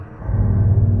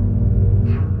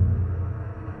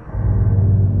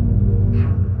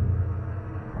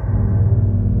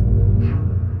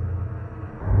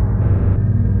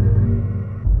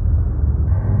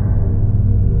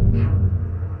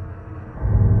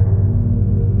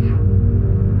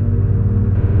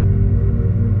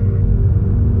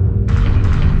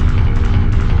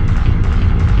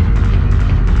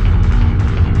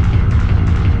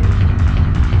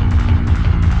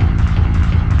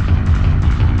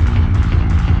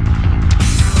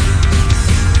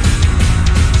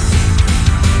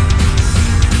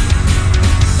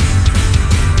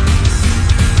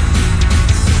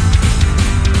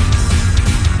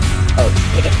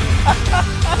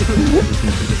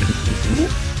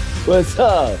What's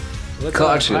up? What's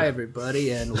up? Hi, everybody,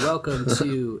 and welcome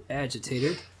to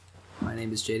Agitated. My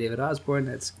name is J. David Osborne.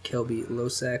 That's Kelby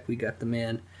Losack. We got the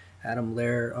man Adam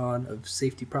Lehrer on of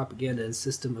Safety Propaganda and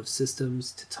System of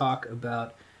Systems to talk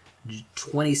about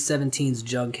 2017's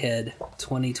Junkhead,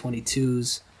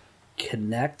 2022's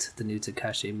Connect, the new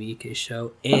Takashi Miike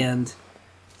show, and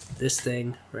this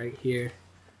thing right here,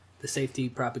 the Safety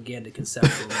Propaganda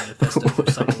Conceptual Manifesto for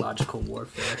Psychological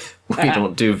Warfare. We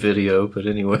don't do video, but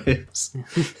anyways.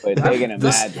 But they can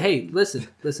imagine. Hey, listen.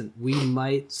 We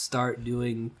might start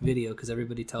doing video because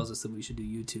everybody tells us that we should do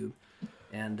YouTube,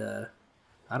 and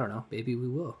I don't know. Maybe we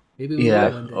will. Maybe we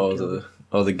will one day.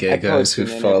 All the gay guys who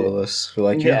follow us were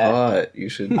like, "You're hot. You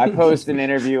should." I post an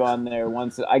interview on there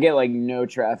once. I get like no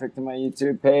traffic to my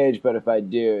YouTube page, but if I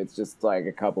do, it's just like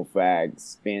a couple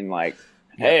fags being like,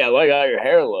 "Hey, I like how your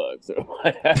hair looks," or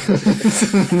whatever.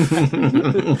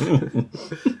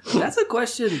 That's a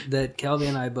question that Kelby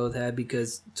and I both had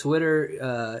because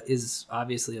Twitter is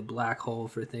obviously a black hole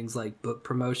for things like book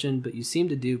promotion, but you seem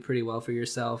to do pretty well for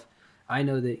yourself. I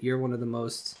know that you're one of the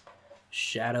most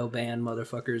shadow banned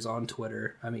motherfuckers on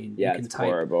Twitter. I mean, yeah, it's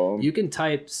horrible. You can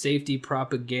type Safety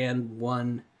Propaganda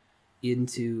 1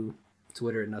 into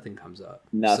Twitter and nothing comes up.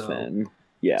 Nothing.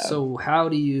 So how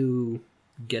do you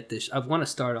get this? I want to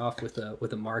start off with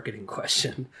a marketing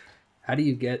question. How do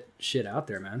you get shit out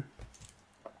there, man?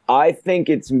 I think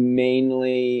it's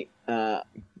mainly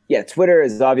Twitter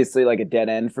is obviously like a dead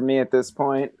end for me at this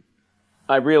point.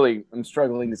 I'm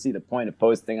struggling to see the point of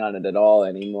posting on it at all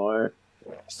anymore.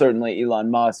 Certainly Elon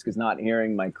Musk is not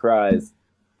hearing my cries.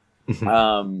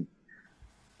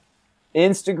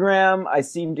 Instagram I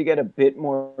seem to get a bit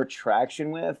more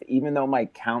traction with, even though my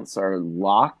accounts are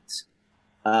locked.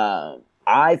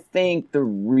 I think the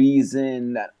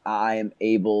reason that I am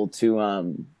able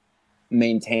to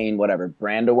maintain whatever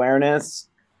brand awareness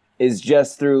is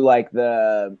just through like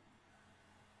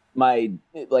my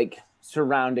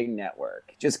surrounding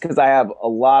network. Just because I have a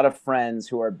lot of friends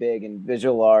who are big in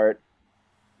visual art,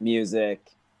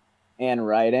 music, and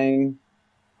writing,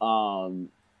 and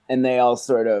they all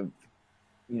sort of,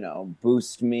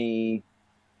 boost me,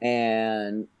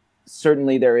 and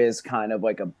certainly there is kind of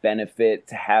like a benefit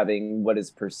to having what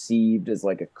is perceived as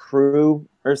like a crew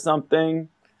or something.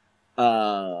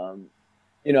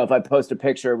 If I post a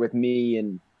picture with me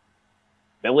and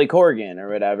Billy Corgan or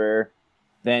whatever,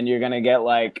 then you're going to get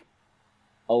like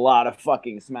a lot of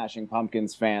fucking Smashing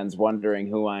Pumpkins fans wondering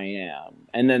who I am.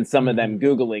 And then some of them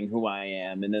Googling who I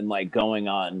am and then like going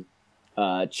on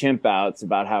chimp outs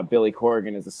about how Billy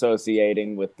Corgan is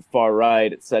associating with the far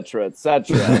right, etc., etc.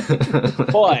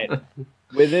 But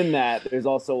within that, there's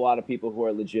also a lot of people who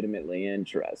are legitimately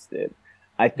interested.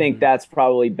 I think that's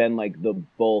probably been like the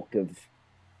bulk of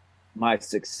my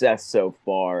success so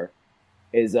far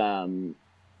is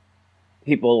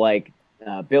people like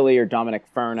Billy or Dominic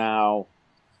Furnow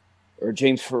or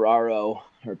James Ferraro,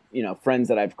 or friends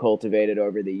that I've cultivated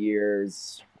over the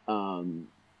years,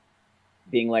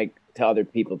 being like to other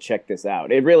people, check this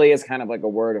out. It really is kind of like a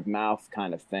word of mouth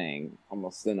kind of thing,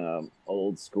 almost in a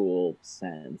old school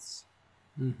sense.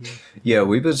 Yeah,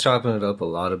 we've been chopping it up a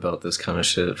lot about this kind of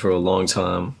shit for a long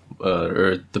time,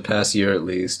 or the past year at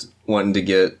least, wanting to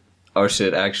get our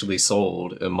shit actually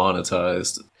sold and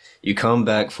monetized. You come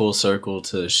back full circle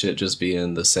to shit just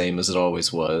being the same as it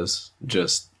always was.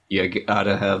 Just, you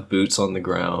gotta have boots on the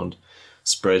ground,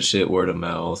 spread shit word of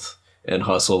mouth, and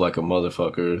hustle like a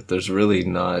motherfucker. There's really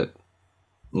not,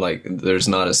 there's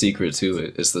not a secret to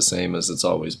it. It's the same as it's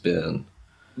always been.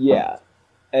 Yeah.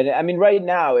 And I mean, right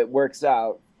now it works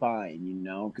out fine,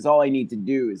 because all I need to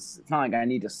do is, it's not like I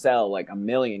need to sell like 1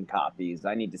 million copies.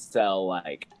 I need to sell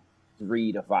like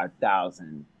 3,000 to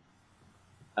 5,000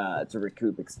 to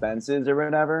recoup expenses or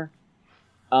whatever.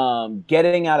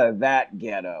 Getting out of that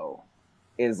ghetto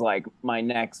is like my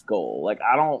next goal. Like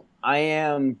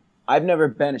I've never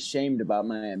been ashamed about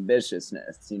my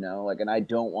ambitiousness, and I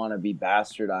don't want to be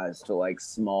bastardized to like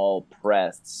small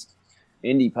press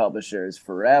indie publishers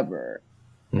forever.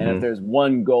 And if there's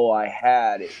one goal I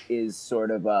had, it is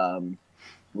sort of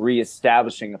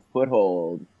reestablishing a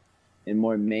foothold in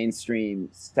more mainstream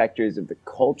sectors of the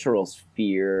cultural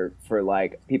sphere for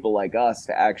like people like us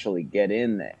to actually get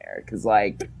in there. Because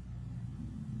like,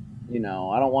 I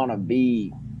don't want to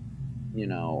be,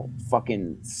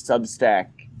 fucking Substack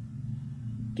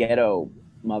ghetto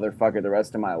motherfucker the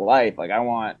rest of my life. Like I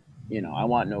want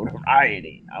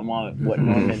notoriety. I want what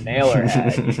Norman Mailer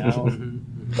had,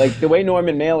 Like the way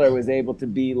Norman Mailer was able to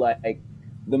be like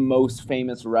the most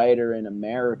famous writer in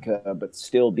America, but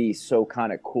still be so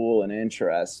kind of cool and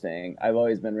interesting. I've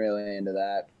always been really into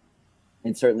that.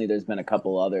 And certainly there's been a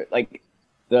couple other, like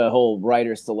the whole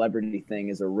writer celebrity thing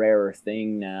is a rarer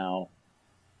thing now.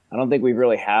 I don't think we've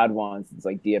really had one since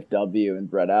like DFW and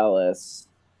Brett Ellis,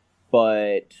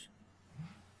 but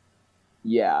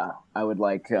yeah, I would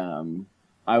like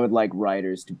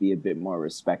writers to be a bit more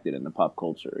respected in the pop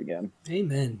culture again.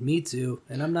 Amen. Me too.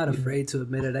 And I'm not afraid to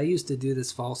admit it. I used to do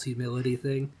this false humility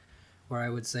thing where I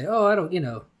would say, "Oh, I don't,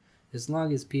 as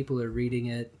long as people are reading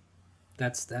it,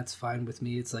 that's fine with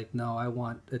me." It's like, no, I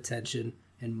want attention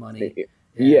and money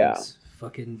and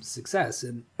fucking success.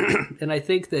 And and I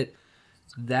think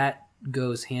that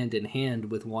goes hand in hand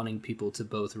with wanting people to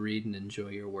both read and enjoy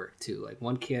your work too. Like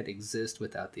one can't exist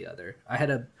without the other.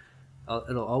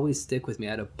 It'll always stick with me.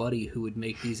 I had a buddy who would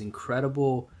make these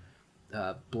incredible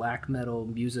black metal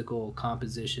musical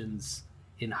compositions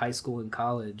in high school and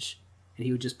college, and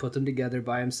he would just put them together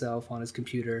by himself on his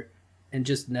computer and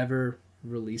just never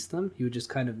release them. He would just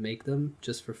kind of make them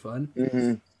just for fun.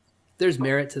 Mm-hmm. There's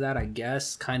merit to that, I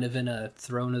guess, kind of in a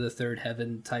Throne of the Third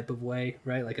Heaven type of way,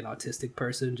 right? Like an autistic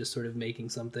person just sort of making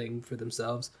something for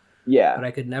themselves. Yeah. But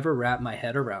I could never wrap my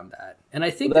head around that. And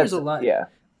I think there's a lot. Yeah.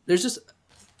 There's just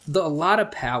a lot of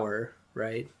power,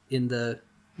 right? In the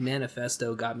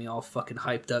manifesto got me all fucking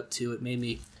hyped up too. It made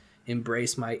me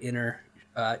embrace my inner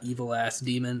evil ass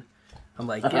demon. I'm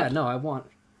like, yeah, no,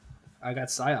 I got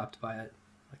psyoped by it.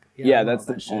 Like, yeah, that's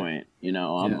the point.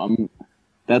 I'm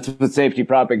that's what safety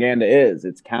propaganda is.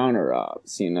 It's counter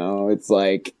ops, It's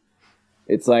like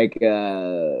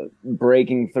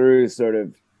breaking through sort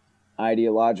of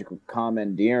ideological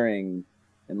commandeering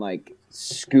and like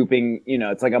scooping,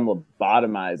 it's like I'm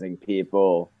lobotomizing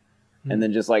people and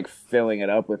then just like filling it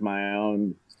up with my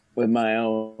own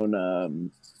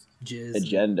Jizz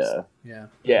agenda. Yeah.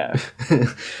 Yeah.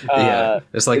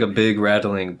 It's like a big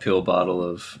rattling pill bottle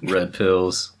of red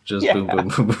pills. Just boom, boom,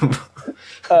 boom,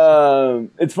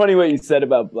 boom. It's funny what you said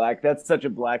about black. That's such a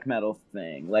black metal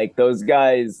thing. Like those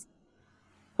guys,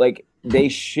 like they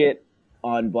shit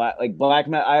on black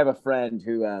metal. I have a friend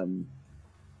who,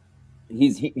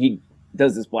 he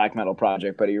does this black metal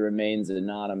project, but he remains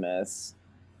anonymous.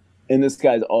 And this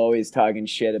guy's always talking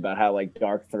shit about how like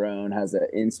Dark Throne has an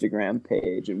Instagram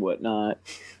page and whatnot,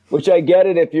 which I get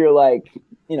it if you're like,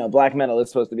 black metal is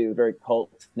supposed to be a very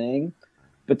cult thing.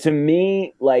 But to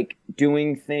me, like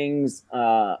doing things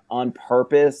on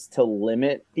purpose to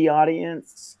limit the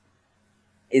audience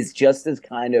is just as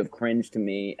kind of cringe to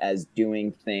me as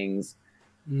doing things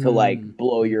to like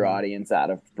blow your audience out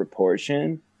of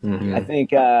proportion. Mm-hmm. I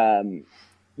think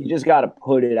you just got to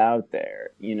put it out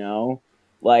there,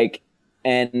 like,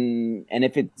 and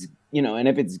if it's, and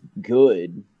if it's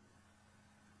good,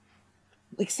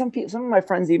 like some of my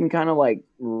friends even kind of like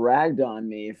ragged on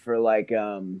me for like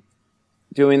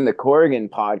doing the Corrigan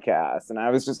podcast, and I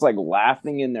was just like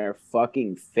laughing in their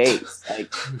fucking face,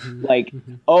 like,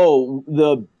 oh,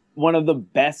 one of the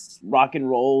best rock and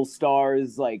roll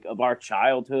stars like of our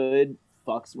childhood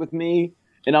fucks with me,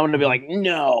 and I'm gonna be like,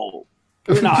 no.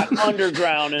 You're not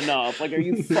underground enough. Like, are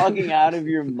you fucking out of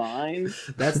your mind?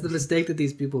 That's the mistake that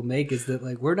these people make, is that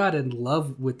like we're not in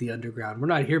love with the underground. We're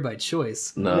not here by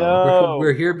choice. No.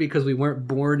 We're here because we weren't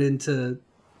born into,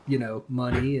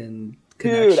 money and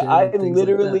connection. Dude, I and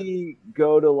literally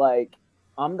go to like,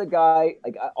 I'm the guy,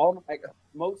 like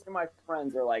most of my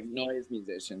friends are like noise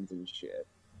musicians and shit.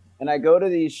 And I go to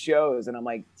these shows and I'm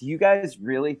like, do you guys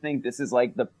really think this is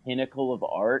like the pinnacle of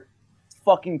art?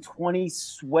 Fucking 20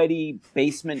 sweaty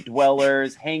basement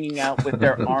dwellers hanging out with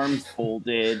their arms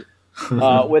folded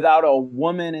without a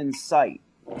woman in sight.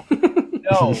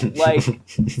 No, like,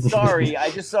 sorry,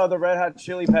 I just saw the Red Hot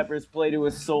Chili Peppers play to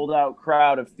a sold-out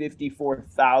crowd of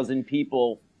 54,000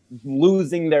 people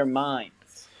losing their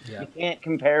minds. Yeah. You can't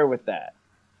compare with that.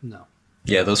 No.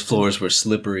 Yeah, those floors were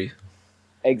slippery.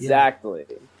 Exactly.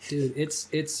 Yeah. Dude,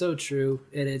 it's so true.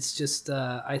 And it's just,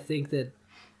 I think that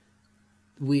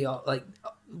we all, like,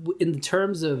 in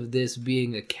terms of this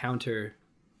being a counter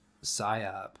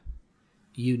psyop,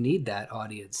 you need that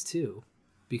audience too,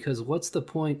 because what's the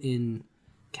point in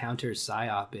counter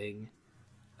psyoping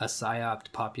a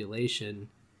psyoped population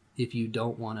if you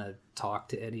don't want to talk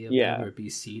to any of them or be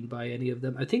seen by any of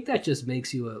them? I think that just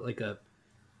makes you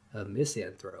a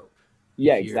misanthrope.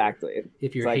 Yeah, exactly.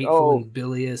 If you're hateful and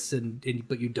bilious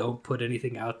but you don't put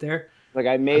anything out there. Like,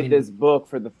 I made this book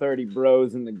for the 30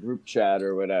 bros in the group chat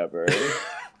or whatever,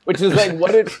 which is like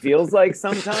what it feels like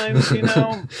sometimes,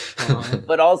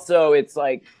 But also it's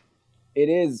like, it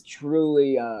is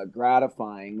truly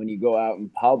gratifying when you go out in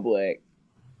public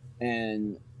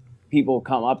and people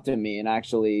come up to me and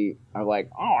actually are like,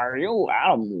 oh, are you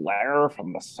Adam Lair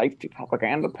from the Safety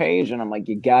Propaganda page? And I'm like,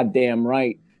 you goddamn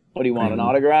right. What do you want, an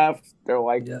autograph? They're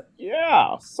like,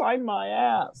 yeah, sign my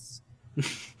ass.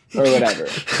 or whatever.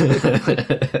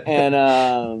 And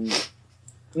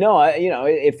no,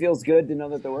 it feels good to know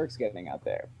that the work's getting out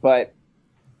there. But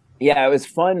yeah, it was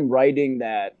fun writing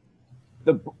that.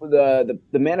 The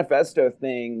manifesto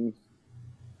thing,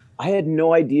 I had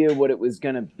no idea what it was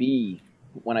gonna be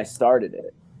when I started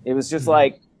it. It was just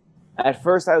like, at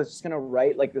first I was just gonna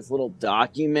write like this little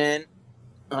document,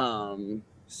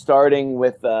 starting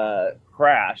with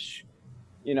Crash,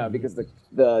 because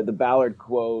the Ballard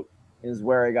quote is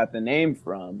where I got the name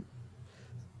from.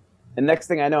 And next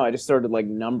thing I know, I just started like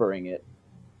numbering it,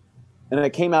 and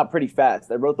it came out pretty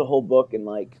fast. I wrote the whole book in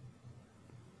like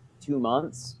 2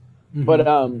 months. But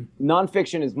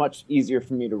nonfiction is much easier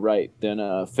for me to write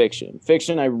than fiction.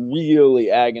 Fiction, I really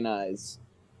agonize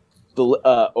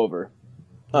over.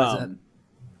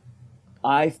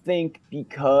 I think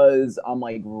because I'm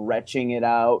like retching it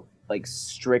out like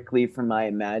strictly from my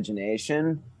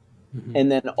imagination, and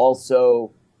then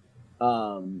also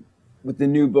with the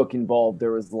new book involved,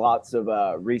 there was lots of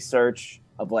research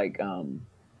of like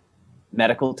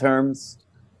medical terms.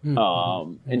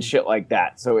 And shit like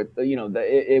that. So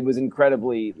it was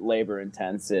incredibly labor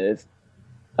intensive.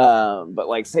 But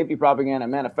like Safety Propaganda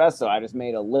Manifesto, I just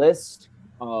made a list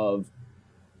of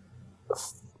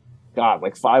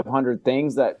like 500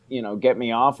 things that get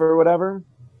me off or whatever,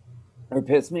 or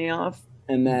piss me off,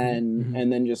 and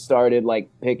then just started like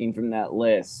picking from that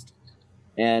list.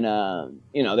 And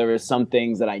there were some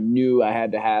things that I knew I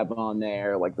had to have on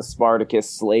there, like the Spartacus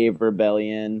slave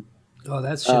rebellion. Oh,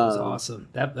 that shit was awesome.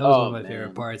 That was one of my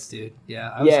favorite parts, dude. Yeah,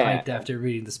 I was hyped after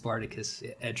reading the Spartacus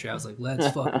entry. I was like, let's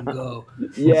fucking go.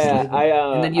 Yeah,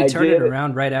 and then you turn it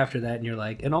around right after that, and you're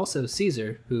like, and also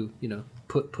Caesar, who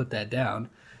put that down.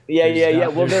 Yeah.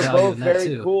 Well, they're both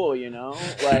very cool,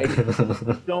 Like,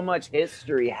 so much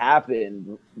history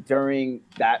happened during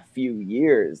that few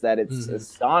years that it's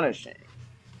astonishing.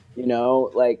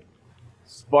 Like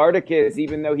Spartacus,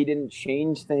 even though he didn't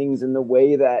change things in the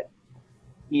way that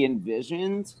he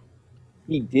envisioned,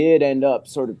 he did end up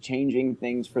sort of changing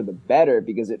things for the better,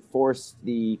 because it forced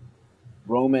the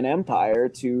Roman Empire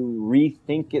to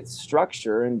rethink its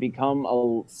structure and become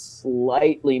a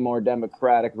slightly more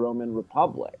democratic Roman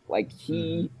Republic. Like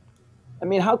I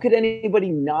mean, how could anybody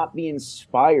not be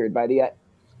inspired by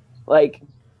like,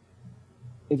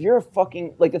 if you're a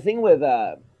fucking, like, the thing with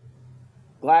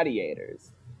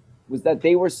gladiators was that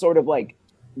they were sort of like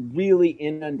really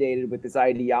inundated with this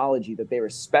ideology that they were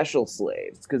special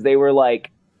slaves, because they were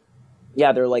like,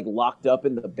 they're like locked up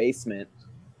in the basement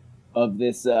of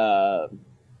this Batiatus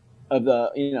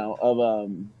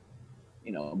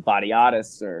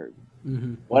or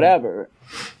whatever,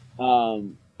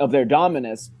 of their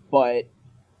dominus, but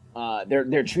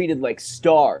they're treated like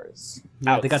stars.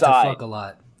 They got to fuck a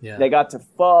lot. Yeah, they got to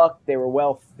fuck. They were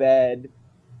well fed.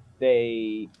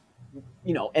 They,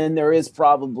 and there is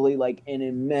probably like an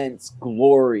immense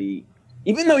glory,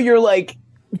 even though you're like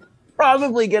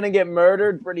probably gonna get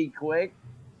murdered pretty quick.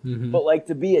 But like,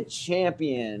 to be a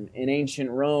champion in ancient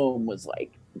Rome was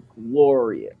like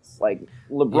glorious. Like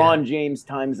LeBron James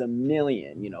times a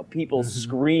million. People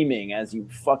screaming as you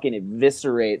fucking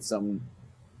eviscerate some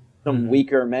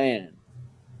weaker man.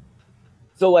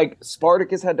 So like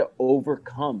Spartacus had to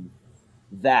overcome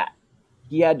that.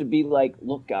 He had to be like,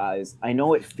 look, guys, I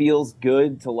know it feels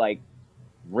good to like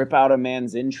rip out a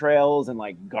man's entrails and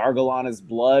like gargle on his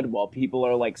blood while people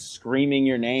are like screaming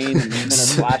your name and women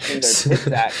are flashing their tits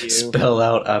at you. Spell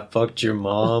out, I fucked your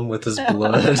mom with his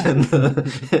blood.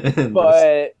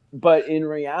 But in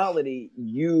reality,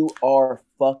 you are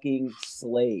fucking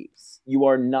slaves. You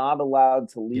are not allowed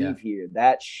to leave here.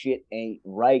 That shit ain't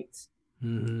right.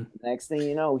 Next thing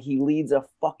you know, he leads a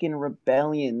fucking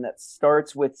rebellion that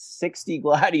starts with 60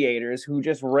 gladiators who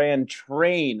just ran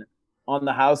train on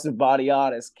the house of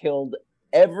Batiatus, killed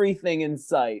everything in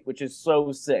sight, which is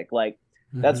so sick. Like,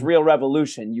 that's real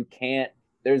revolution.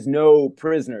 There's no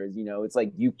prisoners, it's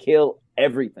like you kill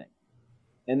everything.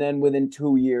 And then within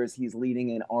 2 years, he's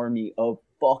leading an army of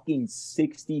fucking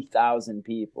 60,000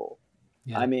 people.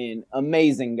 Yeah. I mean,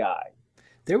 amazing guy.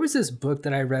 There was this book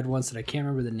that I read once that I can't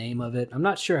remember the name of it. I'm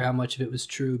not sure how much of it was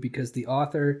true, because the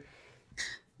author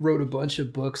wrote a bunch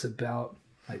of books about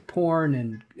like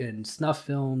porn and snuff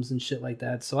films and shit like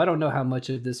that. So I don't know how much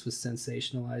of this was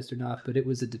sensationalized or not, but it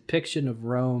was a depiction of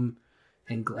Rome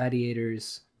and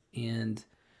gladiators, and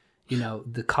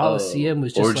the Colosseum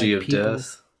was just orgy like of people,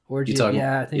 death.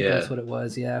 I think that's what it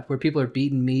was. Yeah, where people are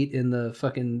beating meat in the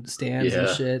fucking stands and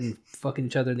shit and fucking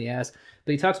each other in the ass.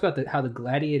 But he talks about how the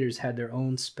gladiators had their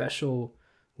own special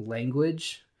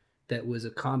language that was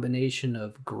a combination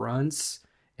of grunts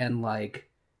and like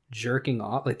jerking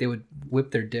off, like they would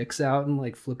whip their dicks out and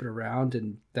like flip it around,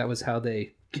 and that was how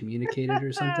they communicated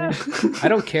or something. I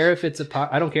don't care if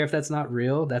I don't care if that's not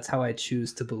real. That's how I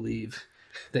choose to believe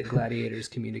that gladiators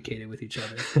communicated with each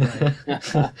other, like,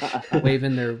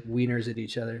 waving their wieners at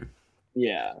each other.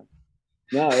 Yeah.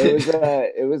 No,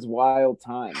 it was wild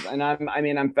times. And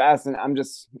I'm fascinated.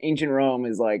 Ancient Rome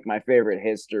is like my favorite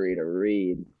history to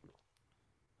read.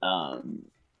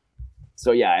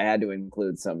 So yeah, I had to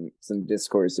include some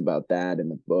discourse about that in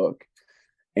the book.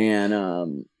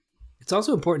 And it's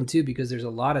also important too because there's a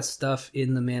lot of stuff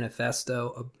in the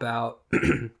manifesto about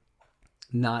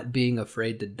not being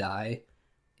afraid to die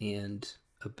and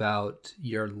about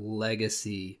your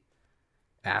legacy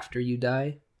after you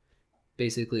die,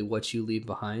 basically what you leave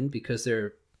behind, because there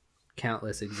are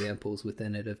countless examples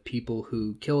within it of people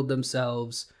who killed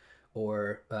themselves,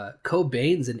 or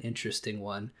Cobain's an interesting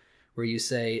one, where you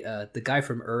say the guy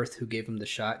from Earth who gave him the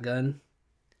shotgun,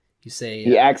 you say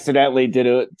he accidentally did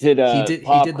he did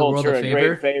the world a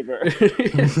favor.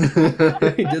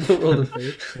 He did the world a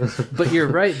favor. But you're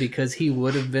right, because he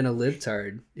would have been a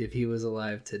libtard if he was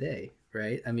alive today,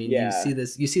 right? I mean, yeah. you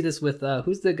see this with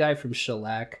who's the guy from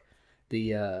Shellac?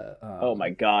 The oh my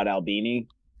god, Albini,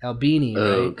 right?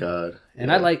 Oh god.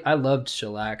 And yeah. I loved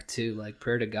Shellac too. Like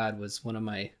Prayer to God was one of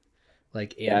my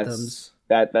like anthems.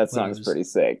 That song's pretty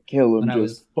sick. Kill him,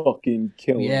 fucking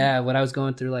kill him. Yeah, when I was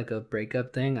going through like a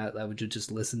breakup thing, I would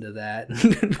just listen to that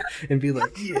and be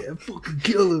like, yeah, fucking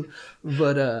kill him.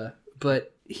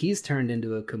 But he's turned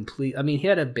into a complete. I mean, he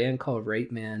had a band called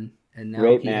Rape Man, and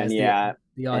now he has the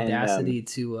audacity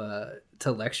to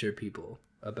lecture people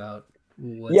about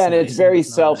what's and nice it's very and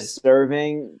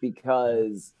self-serving nice.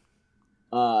 Because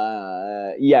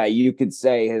you could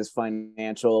say his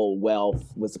financial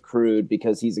wealth was accrued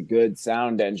because he's a good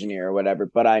sound engineer or whatever,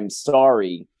 but I'm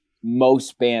sorry,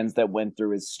 most bands that went through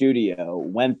his studio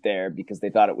went there because they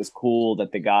thought it was cool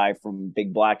that the guy from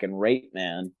Big Black and Rape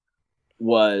Man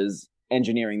was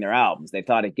engineering their albums. They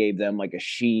thought it gave them like a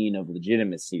sheen of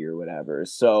legitimacy or whatever.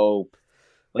 So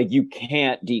like you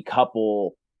can't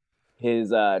decouple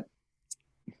his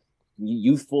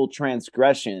youthful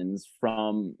transgressions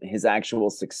from his actual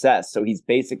success. So he's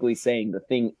basically saying the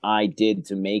thing I did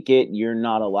to make it, you're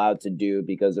not allowed to do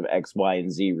because of X, Y,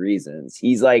 and Z reasons.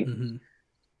 He's like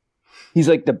he's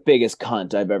like the biggest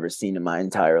cunt I've ever seen in my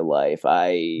entire life.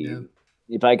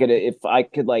 If I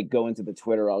could like go into the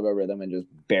Twitter algorithm and just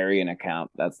bury an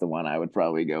account, that's the one I would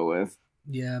probably go with.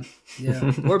 Yeah.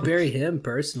 Or bury him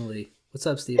personally. What's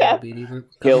up, Steve Albini?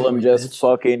 Kill him, just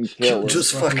fucking kill him.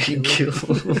 Just fucking kill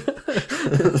him.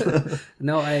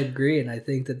 No, I agree, and I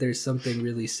think that there's something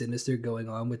really sinister going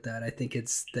on with that. I think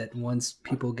it's that once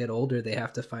people get older, they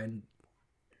have to find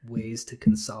ways to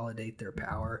consolidate their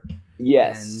power.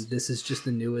 Yes. And this is just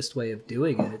the newest way of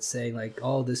doing it. It's saying like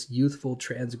all this youthful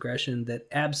transgression that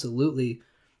absolutely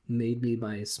made me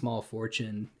my small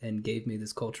fortune and gave me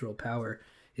this cultural power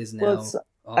is now...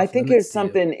 I think there's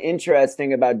something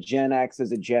interesting about Gen X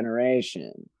as a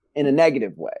generation in a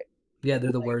negative way. Yeah,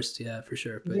 they're the worst. Yeah, for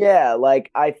sure. But... yeah,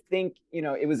 like I think,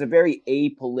 it was a very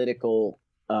apolitical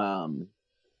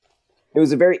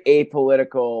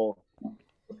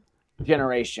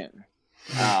generation.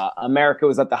 America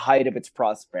was at the height of its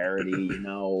prosperity,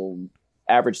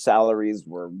 average salaries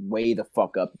were way the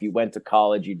fuck up. If you went to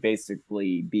college, you'd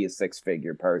basically be a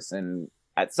six-figure person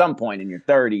at some point in your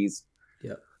 30s.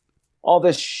 Yeah. All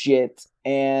this shit,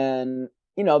 and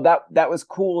that was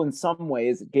cool in some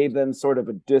ways. It gave them sort of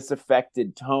a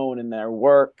disaffected tone in their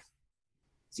work.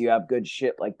 So you have good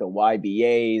shit like the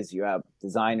YBAs, you have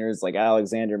designers like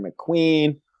Alexander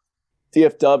McQueen,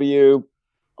 DFW,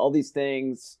 all these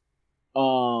things.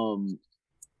 But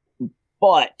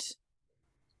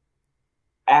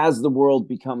as the world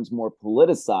becomes more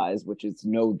politicized, which it's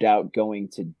no doubt going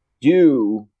to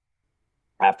do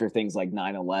after things like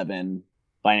 9/11,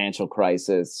 financial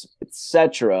crisis,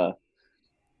 etc.,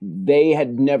 they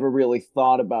had never really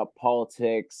thought about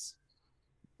politics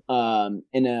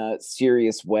in a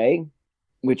serious way,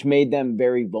 which made them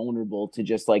very vulnerable to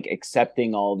just like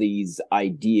accepting all these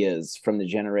ideas from the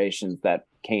generations that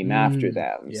came after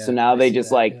them. Yeah, so now they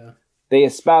just they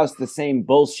espouse the same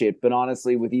bullshit, but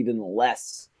honestly with even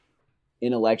less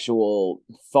intellectual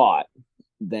thought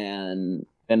than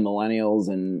millennials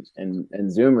and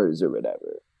Zoomers or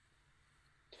whatever.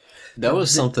 That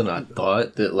was something I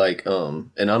thought that like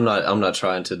and I'm not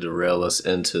trying to derail us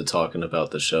into talking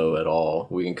about the show at all.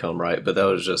 We can come right, but that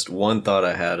was just one thought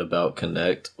I had about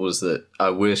Connect, was that I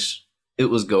wish it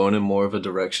was going in more of a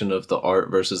direction of the art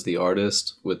versus the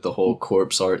artist, with the whole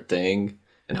corpse art thing,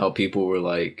 and how people were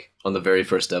like on the very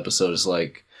first episode is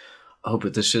like, oh,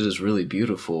 but this shit is really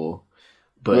beautiful.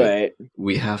 but Right.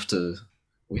 we have to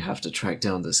track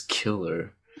down this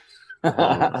killer.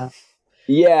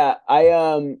 Yeah,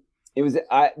 it was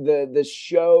the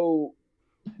show.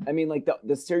 I mean, like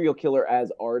the serial killer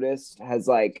as artist has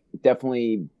like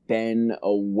definitely been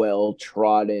a well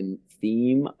trodden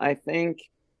theme, I think.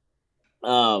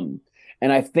 And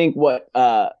I think what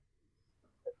that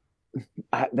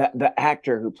the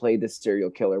actor who played the serial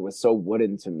killer was so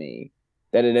wooden to me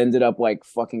that it ended up like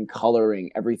fucking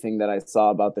coloring everything that I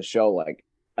saw about the show. Like,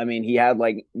 I mean, he had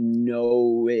like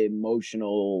no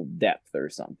emotional depth or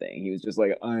something. He was just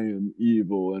like, I am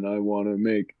evil and I want to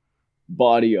make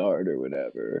body art or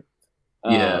whatever.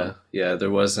 Yeah, there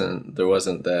wasn't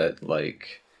that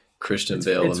like Christian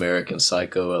Bale American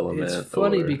Psycho element. It's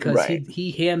funny because Right.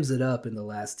 he hams it up in the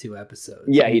last 2 episodes.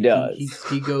 Yeah, he does.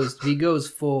 He goes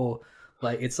full,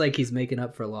 like it's like he's making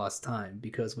up for lost time,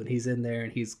 because when he's in there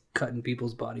and he's cutting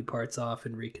people's body parts off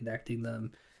and reconnecting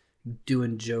them,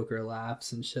 doing Joker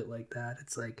laughs and shit like that.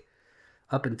 It's like,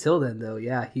 up until then though,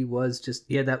 yeah, he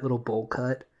had that little bowl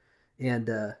cut, and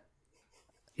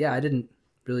yeah, I didn't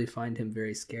really find him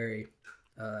very scary.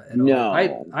 At No.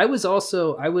 all. I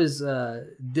was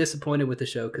disappointed with the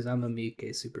show because I'm a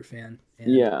Miike super fan.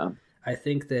 And Yeah. I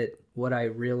think that what I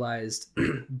realized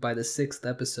by the 6th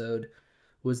episode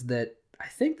was that I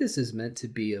think this is meant to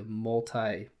be a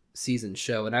multi-season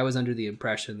show, and I was under the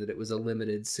impression that it was a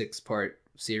limited 6-part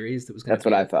series that was going to be That's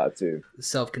what I thought too.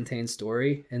 self-contained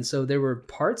story. And so there were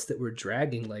parts that were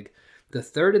dragging, like the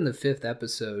 3rd and the 5th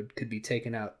episode could be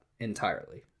taken out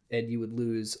entirely and you would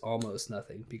lose almost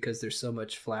nothing because there's so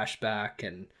much flashback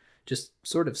and just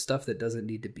sort of stuff that doesn't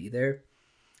need to be there.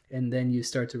 And then you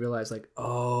start to realize, like,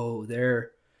 oh,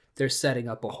 they're setting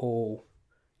up a whole,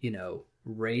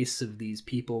 race of these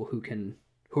people who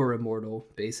are immortal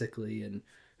basically and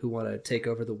who want to take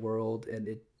over the world. And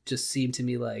it just seemed to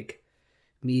me like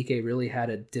Miike really had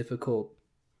a difficult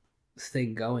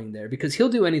thing going there, because he'll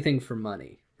do anything for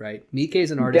money. Right,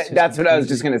 Miike's an artist. That's what I was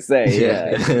just gonna say.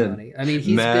 Yeah, I mean,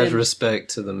 he's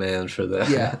respect to the man for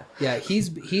that. Yeah.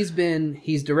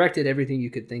 He's directed everything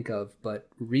you could think of, but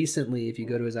recently, if you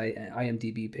go to his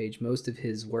IMDb page, most of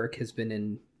his work has been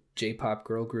in J-pop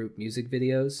girl group music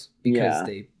videos because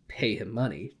they pay him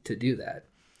money to do that.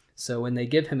 So when they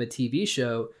give him a TV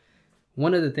show,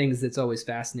 one of the things that's always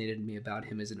fascinated me about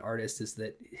him as an artist is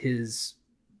that his,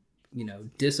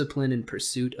 discipline and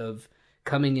pursuit of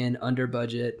coming in under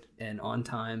budget and on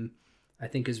time, I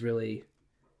think is really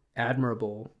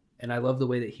admirable. And I love the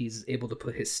way that he's able to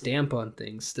put his stamp on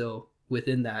things still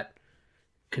within that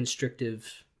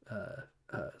constrictive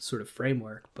sort of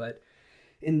framework. But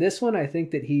in this one, I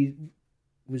think that he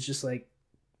was just like,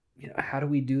 how do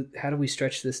we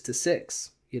stretch this to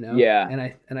 6? Yeah.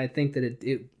 And I think that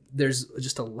it there's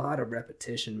just a lot of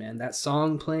repetition, man. That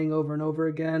song playing over and over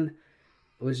again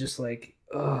was just like,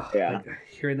 like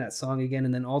hearing that song again,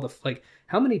 and then all the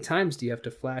how many times do you have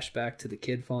to flash back to the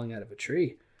kid falling out of a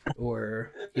tree,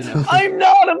 or I'm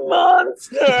not a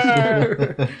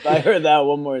monster. If I heard that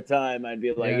one more time, I'd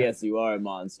be like, yes, you are a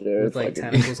monster. With like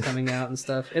tentacles coming out and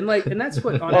stuff, and that's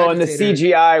what. And the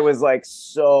CGI was like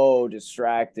so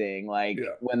distracting. Like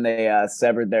when they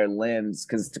severed their limbs,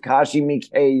 because Takashi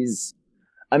Miike's,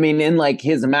 I mean, in like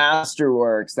his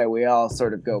masterworks that we all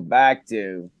sort of go back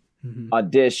to. Mm-hmm.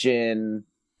 Audition,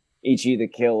 Ichi the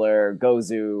Killer,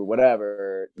 Gozu,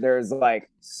 whatever. There's like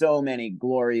so many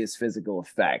glorious physical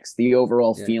effects. The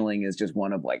overall feeling is just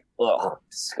one of like,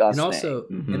 disgusting.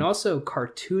 And also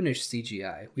cartoonish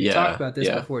CGI. We talked about this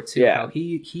before too. How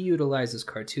he utilizes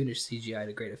cartoonish CGI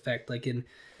to great effect. Like in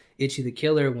Ichi the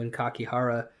Killer, when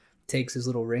Kakihara takes his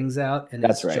little rings out and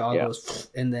his jaw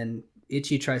goes, and then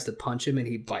Ichi tries to punch him and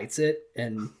he bites it,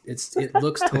 and it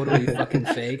looks totally fucking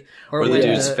fake. Or the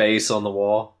dude's face on the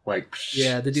wall, like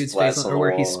the dude's face or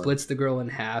where he splits the girl in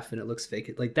half and it looks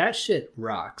fake. Like that shit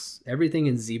rocks. Everything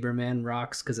in Zebra Man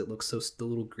rocks because it looks so the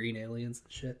little green aliens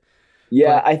and shit.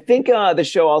 Yeah, I think the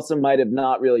show also might have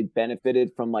not really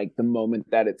benefited from like the moment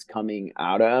that it's coming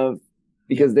out of,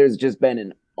 because there's just been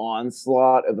an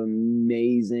onslaught of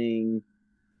amazing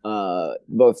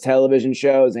both television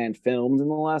shows and films in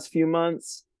the last few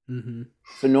months. Mm-hmm.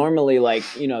 So normally, like,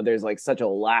 there's like such a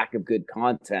lack of good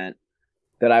content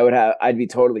that I'd be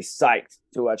totally psyched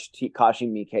to watch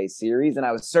Takashi Miike's series, and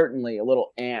I was certainly a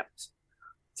little amped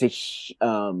to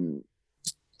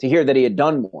hear that he had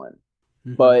done one.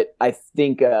 Mm-hmm. But I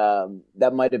think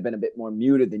that might have been a bit more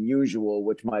muted than usual,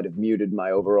 which might have muted my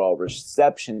overall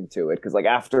reception to it. Because like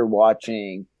after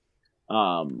watching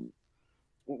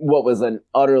what was an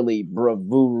utterly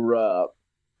bravura,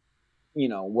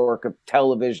 work of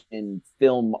television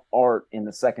film art in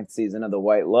the 2nd season of The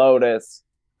White Lotus,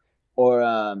 or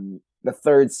the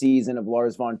third season of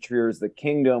Lars von Trier's The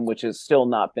Kingdom, which has still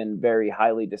not been very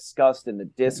highly discussed in the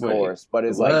discourse, but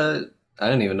is what? like, I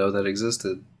didn't even know that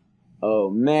existed. oh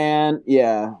man,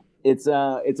 yeah. It's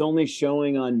only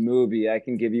showing on Mubi. I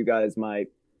can give you guys my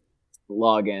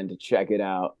login to check it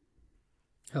out.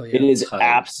 Oh yeah. It is Tight.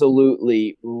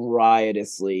 absolutely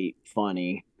riotously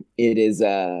funny.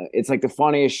 It's like the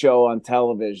funniest show on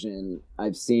television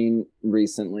I've seen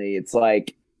recently. It's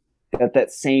like got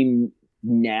that same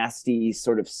nasty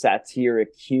sort of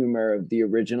satiric humor of the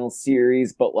original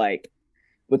series, but like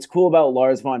what's cool about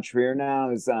Lars von Trier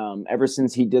now is ever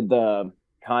since he did the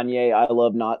Kanye "I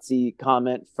love Nazi"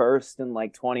 comment first in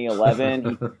like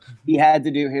 2011, he had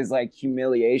to do his like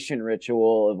humiliation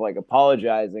ritual of like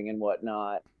apologizing and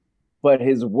whatnot. But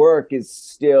his work is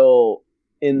still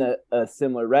in a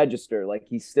similar register. Like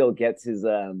he still gets his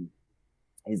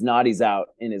naughties out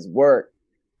in his work.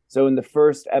 So in the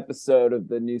first episode of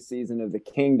the new season of The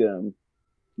Kingdom,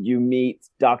 you meet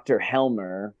Dr.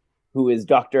 Helmer, who is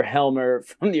Dr. Helmer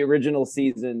from the original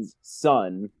season's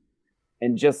son.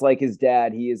 And just like his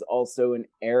dad, he is also an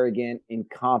arrogant,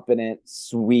 incompetent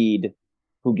Swede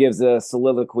who gives a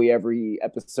soliloquy every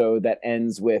episode that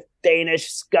ends with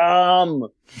 "Danish scum"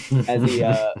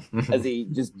 as he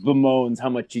just bemoans how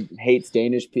much he hates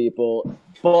Danish people.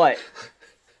 But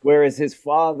whereas his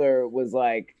father was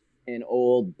like an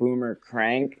old boomer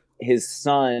crank, his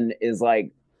son is like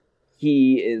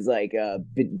he is like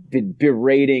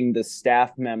berating the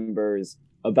staff members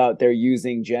about their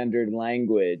using gendered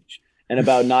language and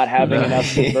about not having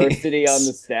enough diversity on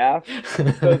the staff.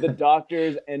 So the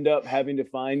doctors end up having to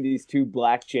find these two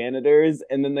black janitors,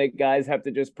 and then the guys have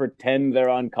to just pretend they're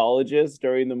oncologists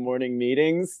during the morning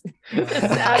meetings to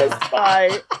satisfy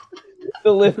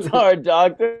the libtard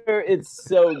doctor. It's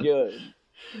so good.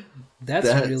 That's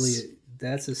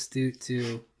astute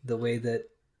too. The way that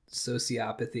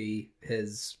sociopathy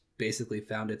has basically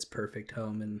found its perfect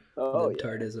home in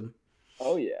libtardism. Yeah.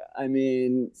 Oh yeah, I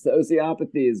mean,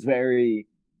 sociopathy is very,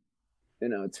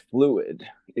 it's fluid.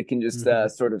 It can just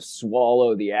sort of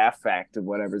swallow the affect of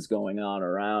whatever's going on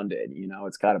around it. You know,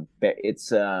 you got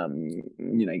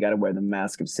to wear the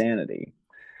mask of sanity.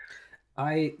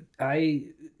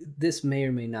 This may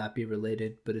or may not be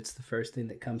related, but it's the first thing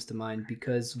that comes to mind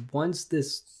because once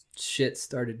this shit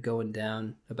started going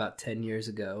down about 10 years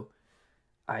ago,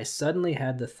 I suddenly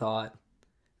had the thought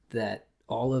that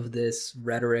all of this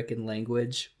rhetoric and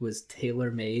language was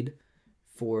tailor-made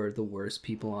for the worst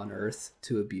people on earth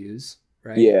to abuse,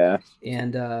 right? Yeah.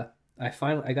 And I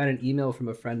got an email from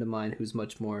a friend of mine who's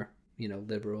much more,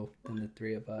 liberal than the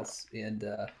three of us, and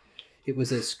it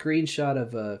was a screenshot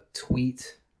of a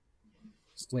tweet.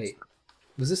 Wait,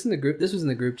 was this in the group? This was in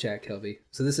the group chat, Kelby.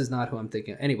 So this is not who I'm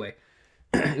thinking. Anyway,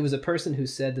 it was a person who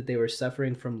said that they were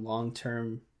suffering from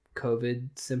long-term COVID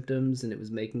symptoms and it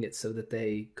was making it so that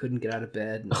they couldn't get out of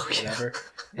bed and whatever.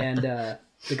 And the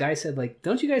guy said, like,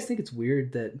 don't you guys think it's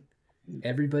weird that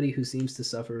everybody who seems to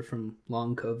suffer from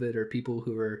long COVID are people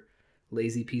who are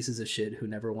lazy pieces of shit who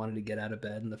never wanted to get out of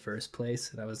bed in the first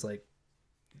place? And I was like,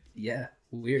 yeah,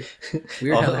 weird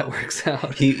how that works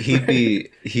out.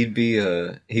 He'd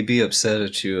be upset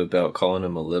at you about calling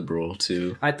him a liberal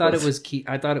too. I thought it was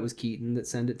Keaton that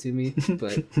sent it to me,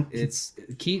 but it's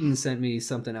Keaton sent me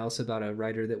something else about a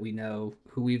writer that we know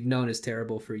who we've known is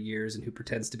terrible for years and who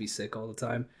pretends to be sick all the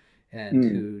time and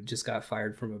who just got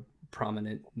fired from a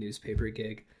prominent newspaper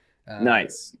gig.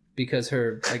 Nice. Because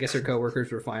her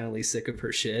coworkers were finally sick of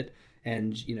her shit.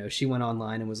 And, she went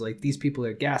online and was like, these people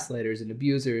are gaslighters and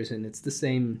abusers. And it's the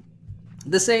same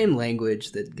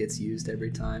language that gets used every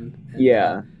time. And,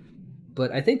 yeah.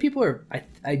 But I think people are,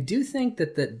 I do think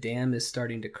that dam is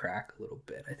starting to crack a little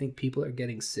bit. I think people are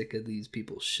getting sick of these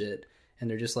people's shit. And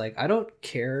they're just like, I don't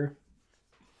care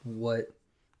where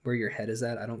your head is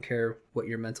at. I don't care what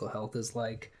your mental health is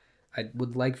like. I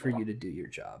would like for you to do your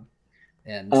job.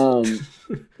 And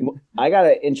I got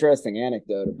an interesting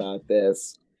anecdote about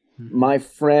this. My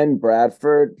friend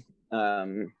Bradford,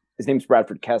 his name's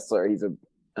Bradford Kessler. He's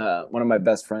one of my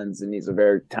best friends, and he's a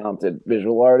very talented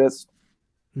visual artist.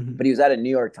 Mm-hmm. But he was at a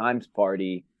New York Times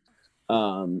party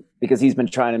because he's been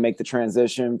trying to make the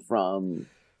transition from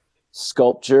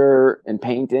sculpture and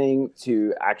painting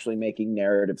to actually making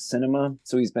narrative cinema.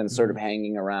 So he's been sort of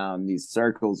hanging around these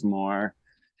circles more.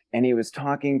 And he was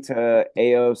talking to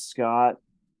A.O. Scott,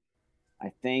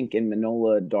 I think, and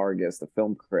Manohla Dargis, the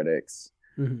film critics.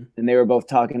 Mm-hmm. And they were both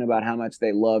talking about how much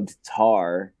they loved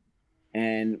Tar.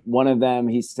 And one of them,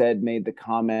 he said, made the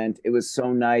comment, it was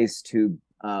so nice to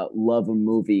love a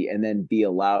movie and then be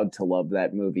allowed to love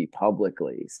that movie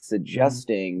publicly,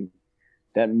 suggesting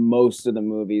that most of the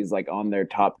movies, like on their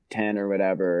top 10 or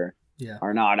whatever,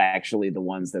 are not actually the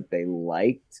ones that they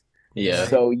liked. Yeah.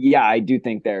 So yeah, I do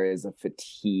think there is a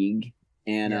fatigue.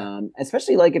 And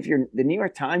especially like if you're the New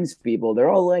York Times people, they're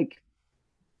all like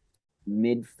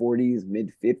mid 40s,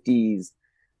 mid 50s.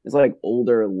 It's like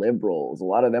older liberals. A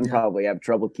lot of them probably have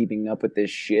trouble keeping up with this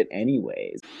shit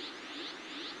anyways.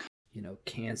 You know,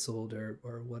 canceled or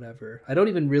whatever. I don't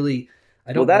even really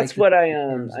Well, that's like what I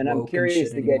am, and I'm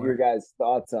curious to get your guys'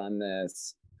 thoughts on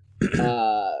this.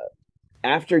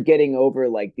 After getting over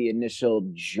like the initial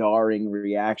jarring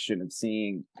reaction of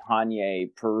seeing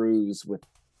Kanye peruse with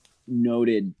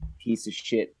noted piece of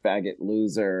shit faggot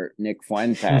loser Nick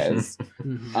Fuentes,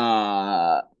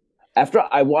 after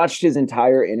I watched his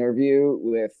entire interview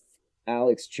with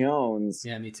Alex Jones.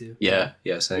 Yeah, me too. Yeah,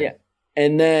 same. Yeah.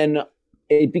 And then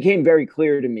it became very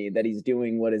clear to me that he's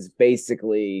doing what is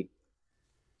basically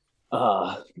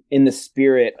in the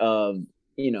spirit of,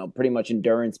 you know, pretty much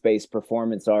endurance-based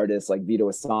performance artists like Vito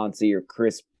Assanti or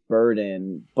Chris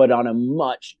Burden, but on a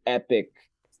much epic,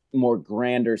 more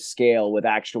grander scale with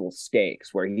actual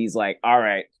stakes, where he's like, all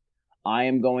right, I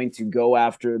am going to go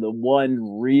after the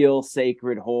one real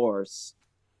sacred horse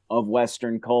of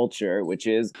Western culture, which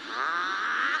is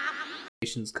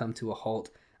come to a halt.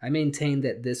 I maintain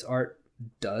that this art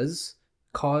does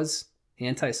cause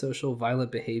antisocial,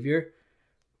 violent behavior,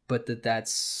 but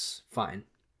that's fine.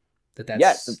 That's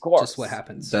yes, of course, just what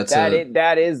happens.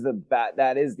 That is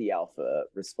the alpha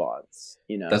response.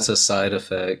 You know, that's a side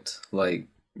effect. Like,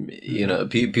 you know,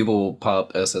 people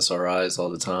pop SSRIs all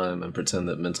the time and pretend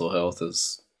that mental health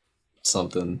is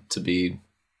something to be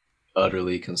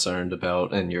utterly concerned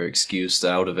about, and you're excused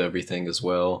out of everything as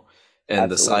well. And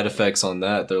Absolutely. The side effects on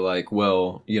that, they're like,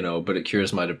 well, you know, but it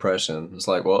cures my depression. It's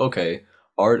like, well, okay,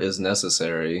 art is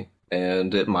necessary,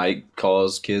 and it might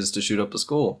cause kids to shoot up a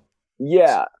school.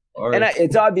 Yeah. And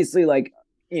it's obviously like,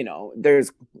 you know,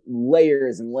 there's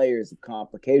layers and layers of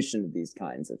complication of these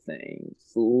kinds of things.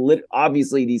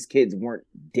 Obviously, these kids weren't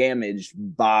damaged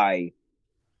by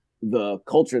the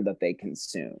culture that they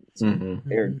consumed.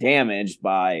 They're damaged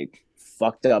by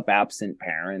fucked up absent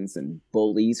parents and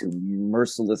bullies who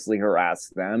mercilessly harass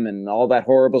them and all that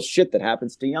horrible shit that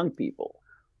happens to young people.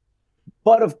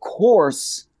 But of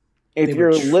course, if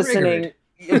you're listening,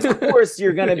 of course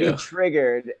you're going to be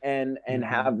triggered and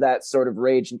have that sort of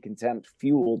rage and contempt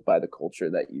fueled by the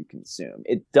culture that you consume.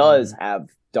 It does have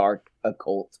dark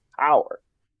occult power.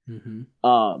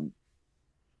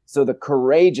 So the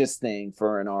courageous thing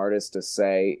for an artist to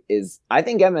say is, I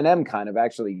think Eminem kind of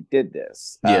actually did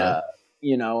this.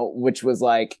 You know, which was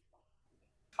like,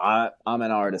 I'm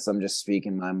an artist. I'm just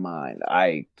speaking my mind.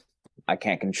 I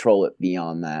can't control it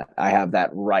beyond that. I have that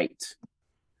right.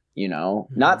 You know,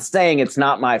 not saying it's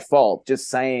not my fault, just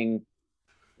saying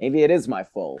maybe it is my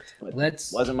fault, but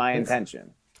wasn't my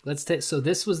intention. So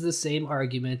this was the same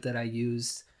argument that I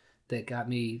used that got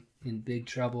me in big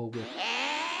trouble with.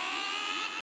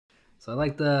 So I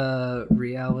like the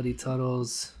reality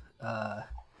tunnels.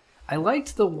 I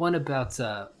liked the one about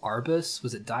Arbus.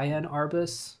 Was it Diane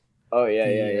Arbus? Oh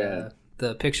yeah.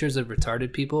 The pictures of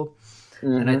retarded people.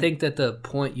 And I think that the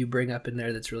point you bring up in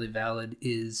there that's really valid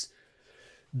is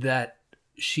that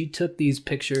she took these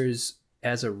pictures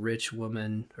as a rich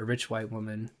woman, a rich white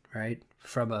woman, right?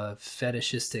 From a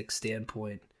fetishistic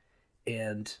standpoint.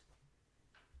 And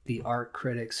the art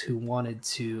critics who wanted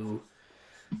to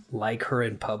like her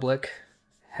in public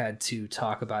had to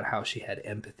talk about how she had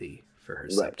empathy for her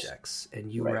subjects.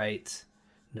 And you write,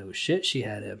 no shit, she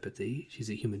had empathy. She's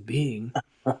a human being.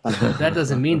 That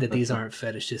doesn't mean that these aren't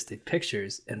fetishistic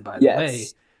pictures. And by the way,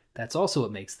 that's also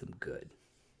what makes them good.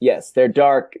 Yes, they're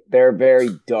dark. They're very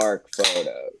dark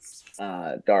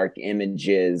photos, dark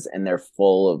images, and they're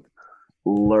full of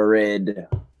lurid,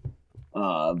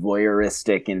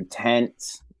 voyeuristic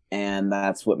intent. And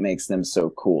that's what makes them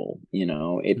so cool. You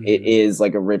know, it is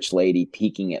like a rich lady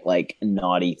peeking at like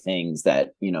naughty things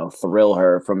that, you know, thrill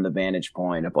her from the vantage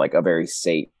point of like a very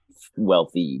safe,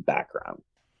 wealthy background.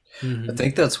 I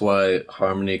think that's why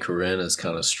Harmony Korine is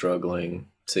kind of struggling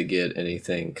to get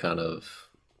anything kind of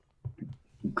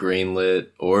greenlit,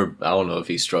 or I don't know if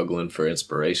he's struggling for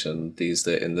inspiration these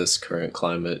days in this current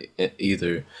climate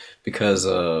either, because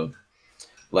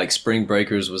like Spring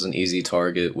Breakers was an easy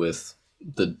target with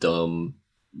the dumb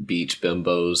beach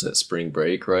bimbos at Spring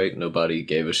Break, right? Nobody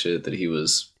gave a shit that he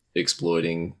was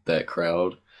exploiting that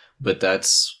crowd, but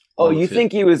that's you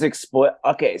think he was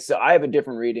okay, so I have a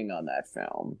different reading on that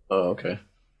film. Oh, okay.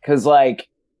 Because like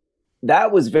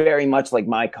that was very much like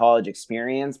my college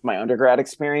experience, my undergrad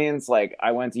experience. Like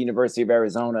I went to University of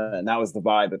Arizona, and that was the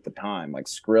vibe at the time, like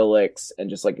Skrillex and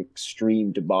just like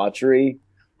extreme debauchery.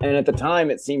 And at the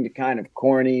time, it seemed kind of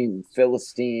corny and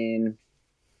Philistine.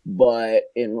 But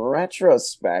in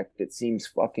retrospect, it seems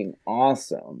fucking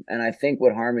awesome. And I think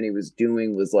what Harmony was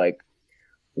doing was like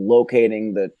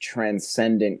locating the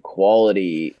transcendent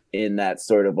quality in that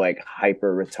sort of like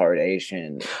hyper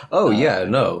retardation. Oh yeah, Uh,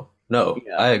 no,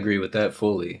 I yeah, agree with that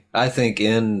fully. I think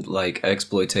in like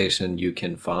exploitation, you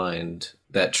can find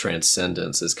that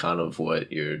transcendence is kind of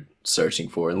what you're searching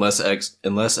for. Unless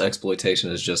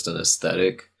exploitation is just an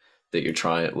aesthetic that you're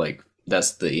trying, like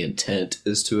that's the intent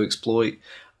is to exploit.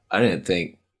 I didn't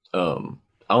think, I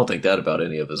don't think that about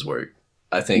any of his work.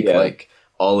 I think yeah, like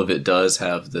all of it does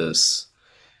have this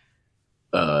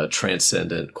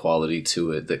transcendent quality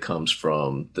to it that comes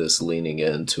from this leaning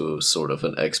into sort of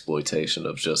an exploitation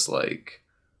of just like,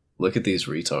 look at these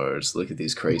retards, look at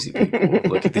these crazy people,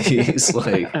 look at these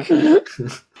like.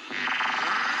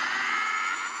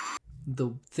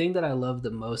 The thing that I love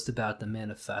the most about the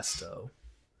manifesto,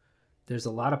 there's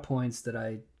a lot of points that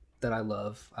I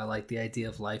love. I like the idea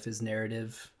of life as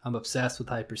narrative. I'm obsessed with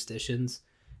hyperstitions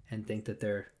and think that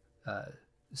they're uh,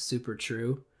 super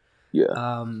true.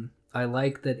 yeah, I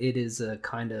like that it is a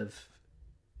kind of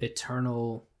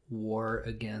eternal war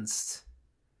against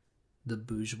the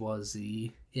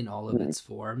bourgeoisie in all of mhm, its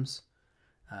forms,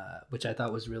 which I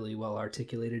thought was really well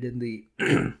articulated in the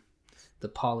the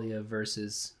Polya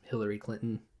versus Hillary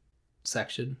Clinton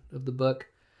section of the book.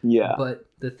 yeah, But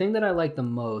the thing that I like the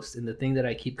most, and the thing that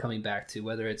I keep coming back to,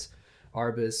 whether it's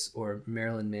Arbus or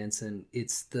Marilyn Manson,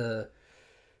 it's the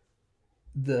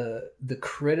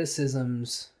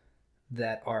criticisms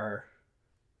that are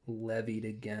levied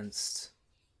against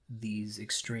these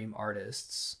extreme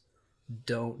artists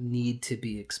don't need to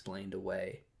be explained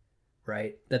away,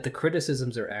 right? That the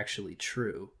criticisms are actually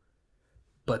true,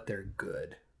 but they're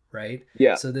good, right?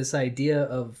 yeah, So this idea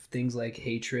of things like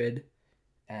hatred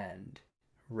and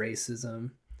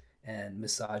racism and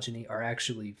misogyny are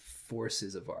actually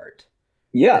forces of art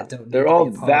yeah. that don't They're need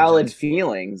to be all valid apologized for.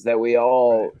 feelings that we Right.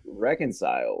 all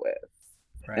reconcile with.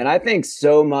 And Right. I think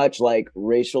so much like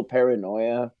racial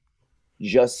paranoia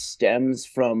just stems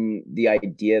from the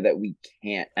idea that we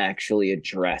can't actually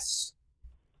address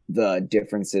the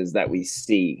differences that we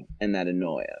see and that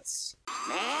annoy us.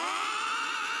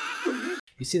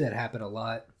 You see that happen a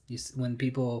lot. When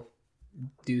people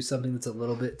do something that's a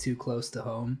little bit too close to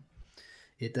home,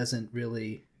 it doesn't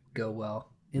really go well.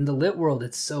 In the lit world,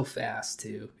 it's so fast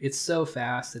too. It's so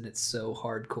fast and it's so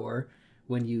hardcore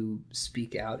when you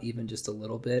speak out even just a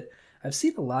little bit. I've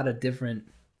seen a lot of different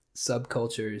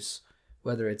subcultures,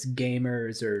 whether it's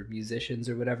gamers or musicians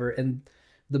or whatever, and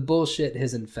the bullshit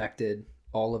has infected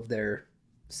all of their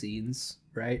scenes,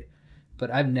 right?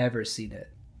 But I've never seen it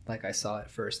like I saw it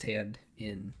firsthand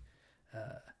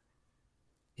uh,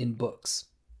 in books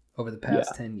over the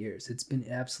past Yeah. 10 years. It's been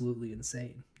absolutely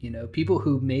insane. You know, people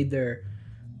who made their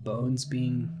bones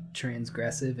being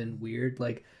transgressive and weird.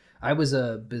 Like, I was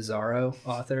a Bizarro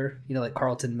author, you know, like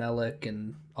Carlton Mellick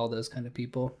and all those kind of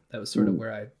people. That was sort of Mm.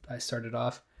 where I started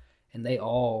off. And they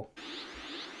all,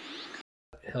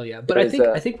 hell yeah. But There's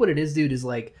I a think what it is, dude, is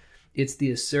like, it's the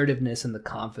assertiveness and the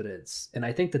confidence. And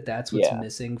I think that that's what's yeah.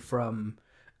 missing from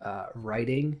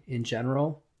writing in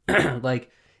general.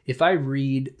 Like, if I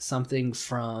read something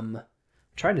from, I'm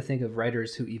trying to think of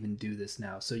writers who even do this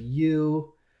now. So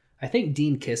I think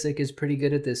Dean Kissick is pretty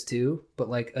good at this too, but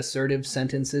like assertive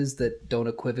sentences that don't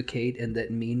equivocate and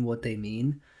that mean what they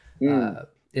mean. Mm.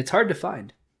 It's hard to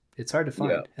find. It's hard to Yeah.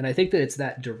 find. And I think that it's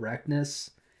that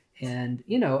directness and,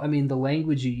 you know, I mean, the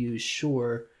language you use,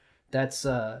 sure, that's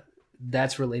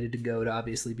that's related to Goat,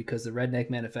 obviously, because the Redneck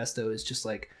Manifesto is just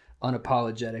like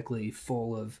unapologetically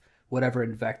full of whatever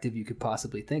invective you could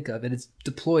possibly think of, and it's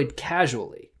deployed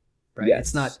casually, right?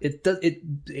 It's not. Yes.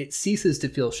 It ceases to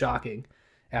feel shocking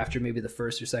after maybe the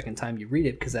first or second time you read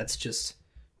it because that's just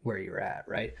where you're at,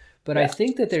 right? But I Yeah.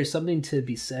 think that there's something to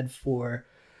be said for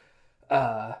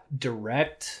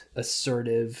direct,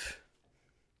 assertive,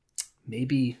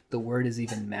 maybe the word is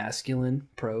even masculine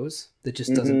prose that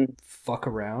just doesn't Mm-hmm. fuck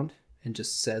around and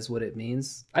just says what it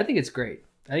means. I think it's great.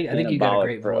 I think you got a Anabolic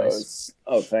great voice. prose.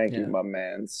 Oh, thank you, Yeah. my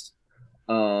mans.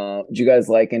 Did you guys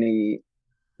like any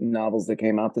novels that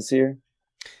came out this year?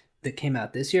 That came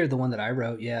out this year, the one that I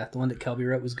wrote, yeah, the one that Kelby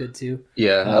wrote was good too.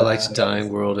 Yeah, I Oh, liked Uh, Dying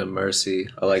World and Mercy.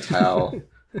 I liked Hal.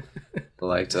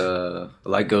 I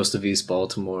liked Ghost of East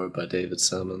Baltimore by David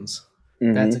Simmons.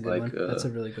 that's a Mm-hmm. good Like one. That's a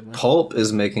really good one. Pulp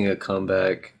is making a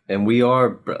comeback, and we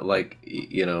are like,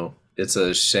 you know, it's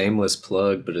a shameless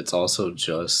plug, but it's also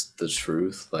just the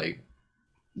truth. Like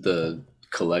the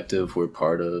collective we're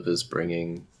part of is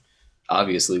bringing.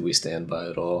 Obviously, we stand by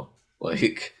it all.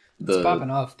 Like It's the popping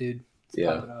off, dude. It's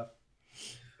yeah, popping off.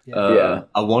 Yeah.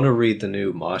 I want to read the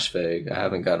new Moshfegh. I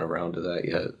haven't gotten around to that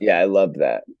yet. Yeah, I love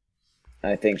that.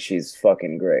 I think she's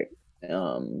fucking great.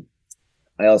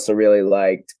 I also really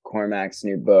liked Cormac's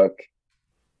new book.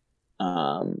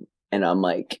 And I'm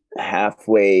like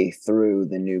halfway through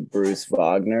the new Bruce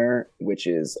Wagner, which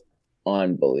is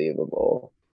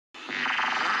unbelievable.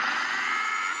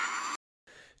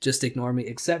 Just ignore me,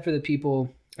 except for the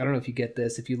people. I don't know if you get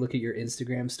this. If you look at your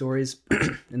Instagram stories,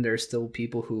 and there are still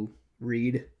people who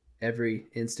read every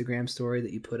Instagram story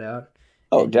that you put out.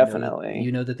 Oh, definitely.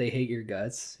 You know that they hate your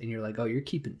guts, and you're like, oh, you're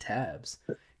keeping tabs.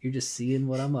 You're just seeing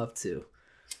what I'm up to.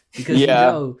 Because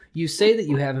you say that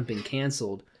you haven't been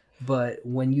canceled, but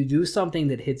when you do something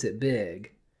that hits it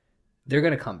big, they're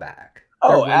going to come back.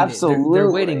 Absolutely.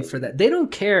 They're waiting for that. They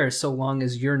don't care so long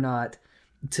as you're not,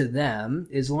 to them,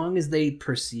 as long as they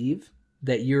perceive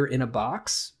that you're in a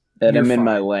box. That I'm in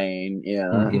my lane, yeah.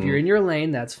 Mm-hmm. If you're in your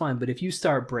lane, that's fine. But if you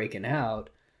start breaking out,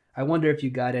 I wonder if you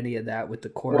got any of that with the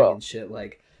Corrigan shit.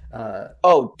 Like,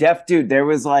 dude, there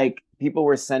was like, people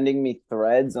were sending me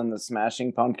threads on the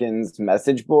Smashing Pumpkins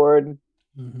message board.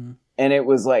 Mm-hmm. And it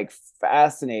was like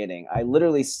fascinating. I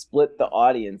literally split the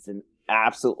audience in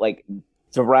absolute, like,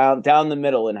 down the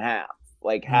middle in half.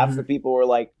 Like, half the people were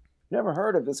like, never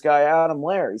heard of this guy, Adam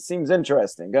Lair. He seems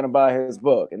interesting. Gonna buy his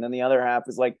book. And then the other half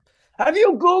is like, have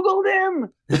you Googled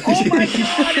him? Oh my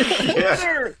God, it's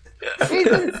Twitter. He's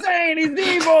insane. He's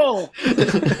evil.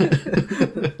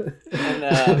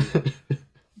 And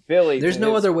Billy. There's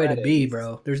no other way to be,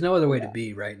 bro. There's no other way to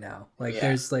be right now. Like,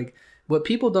 there's like, what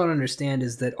people don't understand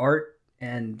is that art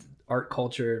and art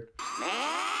culture.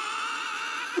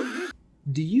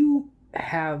 Do you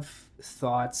have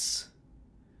thoughts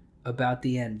about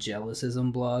the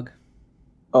Angelicism blog?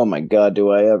 Oh my God, do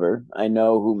I ever. I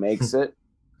know who makes it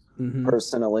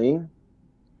personally,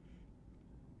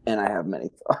 and I have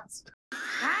many thoughts.